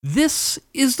This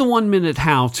is the 1 Minute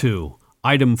How-To.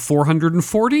 Item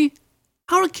 440,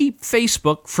 how to keep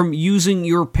Facebook from using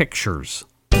your pictures.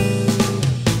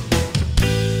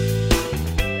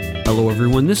 Hello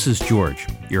everyone, this is George,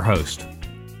 your host.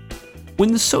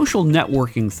 When the social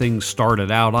networking thing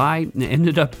started out, I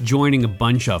ended up joining a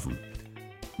bunch of them.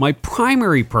 My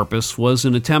primary purpose was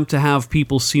an attempt to have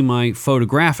people see my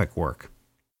photographic work.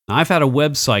 I've had a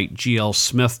website,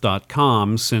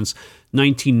 glsmith.com, since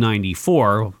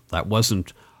 1994. That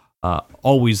wasn't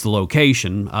always the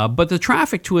location, but the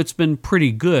traffic to it's been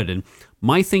pretty good, and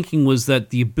my thinking was that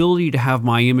the ability to have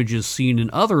my images seen in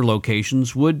other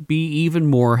locations would be even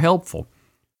more helpful.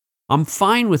 I'm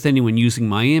fine with anyone using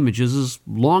my images as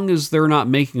long as they're not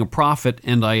making a profit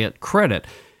and I get credit.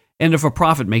 And if a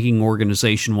profit-making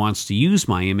organization wants to use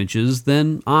my images,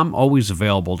 then I'm always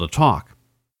available to talk.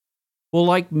 Well,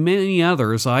 like many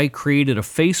others, I created a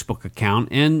Facebook account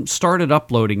and started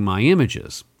uploading my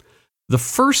images. The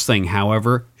first thing,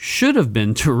 however, should have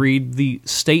been to read the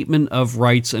Statement of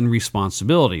Rights and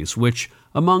Responsibilities, which,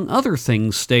 among other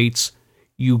things, states,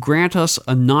 "You grant us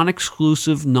a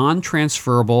non-exclusive,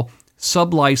 non-transferable,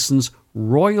 sub-license,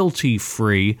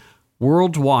 royalty-free,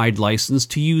 worldwide license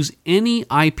to use any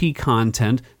IP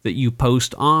content that you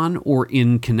post on or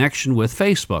in connection with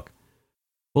Facebook."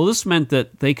 Well, this meant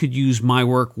that they could use my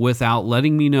work without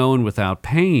letting me know and without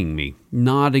paying me.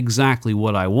 Not exactly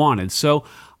what I wanted, so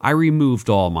I removed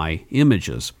all my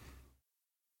images.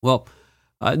 Well,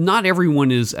 not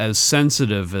everyone is as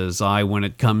sensitive as I when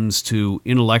it comes to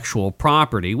intellectual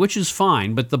property, which is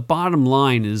fine, but the bottom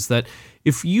line is that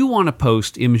if you want to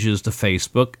post images to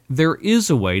Facebook, there is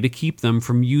a way to keep them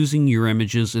from using your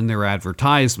images in their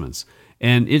advertisements,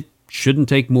 and it shouldn't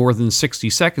take more than 60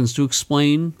 seconds to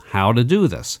explain how to do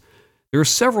this. There are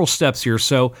several steps here,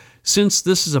 so since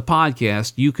this is a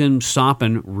podcast, you can stop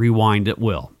and rewind at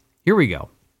will. Here we go.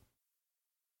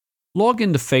 Log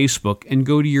into Facebook and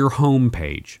go to your home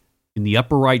page. In the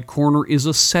upper right corner is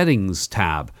a Settings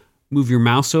tab. Move your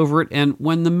mouse over it, and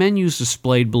when the menu is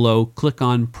displayed below, click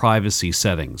on Privacy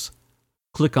Settings.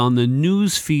 Click on the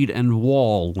News Feed and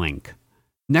Wall link.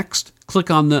 Next, click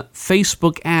on the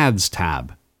Facebook Ads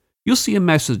tab. You'll see a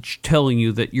message telling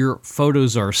you that your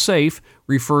photos are safe,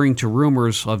 referring to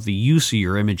rumors of the use of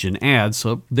your image in ads,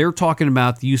 so they're talking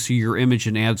about the use of your image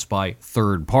in ads by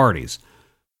third parties.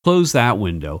 Close that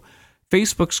window.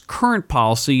 Facebook's current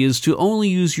policy is to only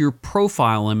use your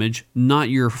profile image, not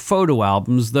your photo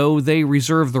albums, though they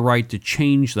reserve the right to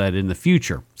change that in the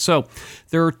future. So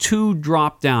there are two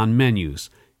drop-down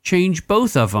menus. Change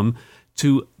both of them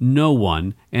to No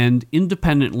One and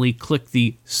independently click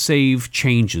the Save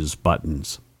Changes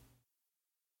buttons.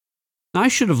 Now, I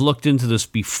should have looked into this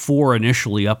before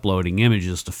initially uploading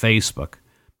images to Facebook.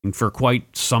 And for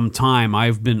quite some time,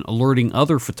 I've been alerting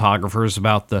other photographers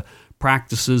about the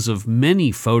practices of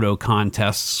many photo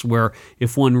contests where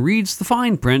if one reads the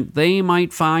fine print, they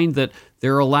might find that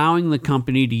they're allowing the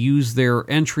company to use their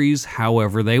entries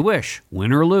however they wish,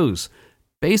 win or lose.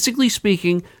 Basically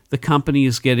speaking, the company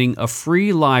is getting a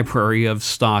free library of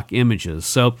stock images,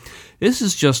 so this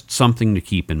is just something to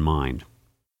keep in mind.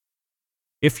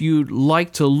 If you'd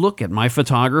like to look at my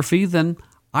photography, then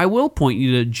I will point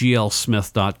you to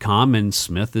glsmith.com, and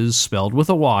Smith is spelled with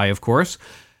a Y, of course.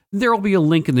 There will be a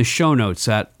link in the show notes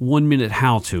at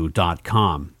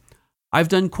 1minutehowto.com. I've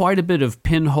done quite a bit of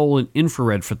pinhole and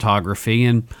infrared photography,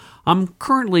 and I'm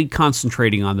currently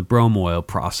concentrating on the bromoil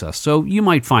process, so you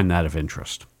might find that of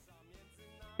interest.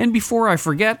 And before I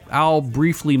forget, I'll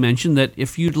briefly mention that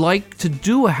if you'd like to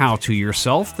do a how-to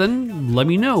yourself, then let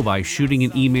me know by shooting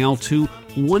an email to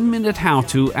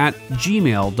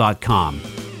 1minutehowto@gmail.com.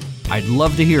 I'd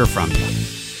love to hear from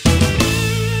you.